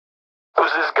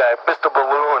Who's this guy? Mr.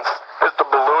 Balloons. Mr.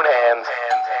 Balloon Hands.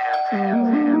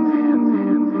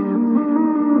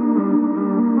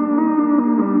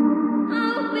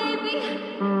 Oh, baby.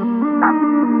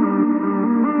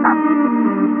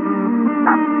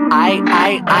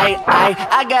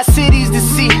 I got cities to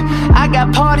see, I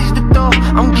got parties to throw.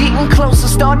 I'm getting closer,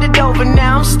 started over,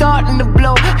 now I'm starting to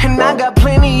blow. And I got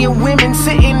plenty of women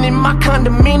sitting in my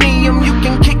condominium. You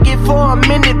can kick it for a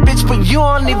minute, bitch, but you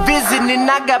only visiting.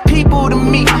 I got people to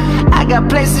meet, I got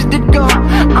places to go.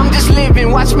 I'm just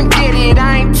living, watch me get it,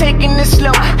 I ain't taking it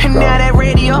slow. And now that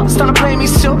radio starting to play me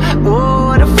so.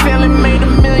 Oh, the feeling made a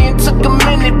million, took a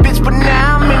minute, bitch, but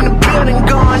now I'm in the building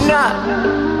going up.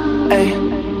 Ayy,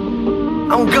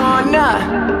 I'm going up,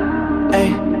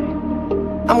 ayy,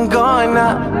 I'm going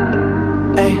up,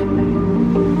 ayy,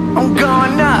 I'm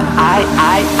going up.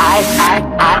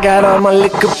 I got all my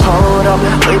liquor pulled up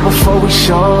way before we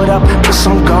showed up, cause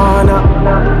I'm going up.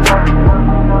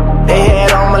 They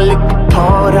had all my liquor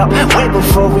pulled up way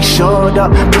before we showed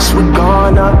up, cause we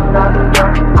going up.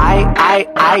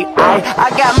 I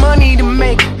got money to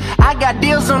make, I got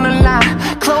deals on the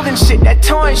line, clothing shit, that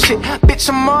toy shit, bitch,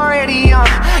 I'm already on.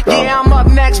 Yeah, I'm up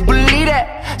next, believe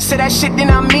that. Say that shit, then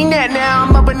I mean that. Now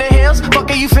I'm up in the hills, fuck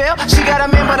it, you feel? She got a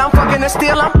man, but I'm fucking her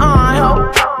still, I'm on, ho.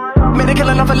 Made a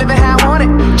killing off for living how I want it.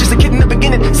 Just a kid in the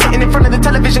beginning, sitting in front of the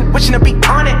television, wishing to be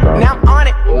on it. Now I'm on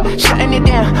it, shutting it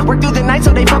down. Work through the night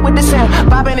so they fuck with the sound.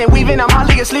 Bobbing and weaving, I'm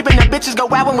hardly asleep, and the bitches go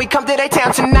out when we come to their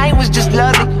town. Tonight was just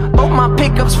lovely, both my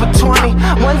pickups for 20.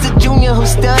 One's a junior who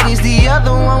studies, the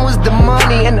other one was the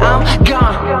money. And I'm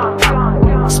gone,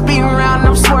 speeding around,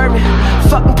 I'm swerving,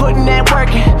 fucking putting that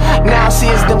work in. Now I see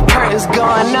as the curtains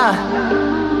going up,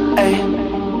 ayy,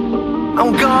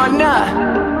 I'm going up,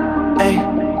 ayy,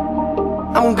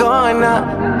 I'm going up,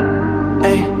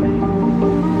 ayy,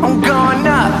 I'm going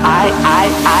up.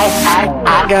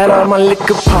 I got all my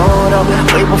liquor pulled up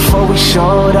way before we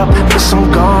showed up, cause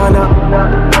I'm going up.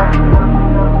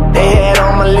 They had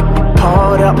all my liquor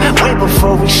pulled up way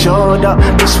before we showed up,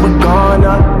 cause we going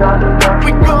up.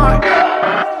 We going up.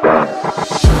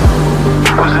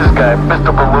 Who's this guy?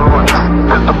 Mr. Balloons.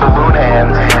 Mr. Balloon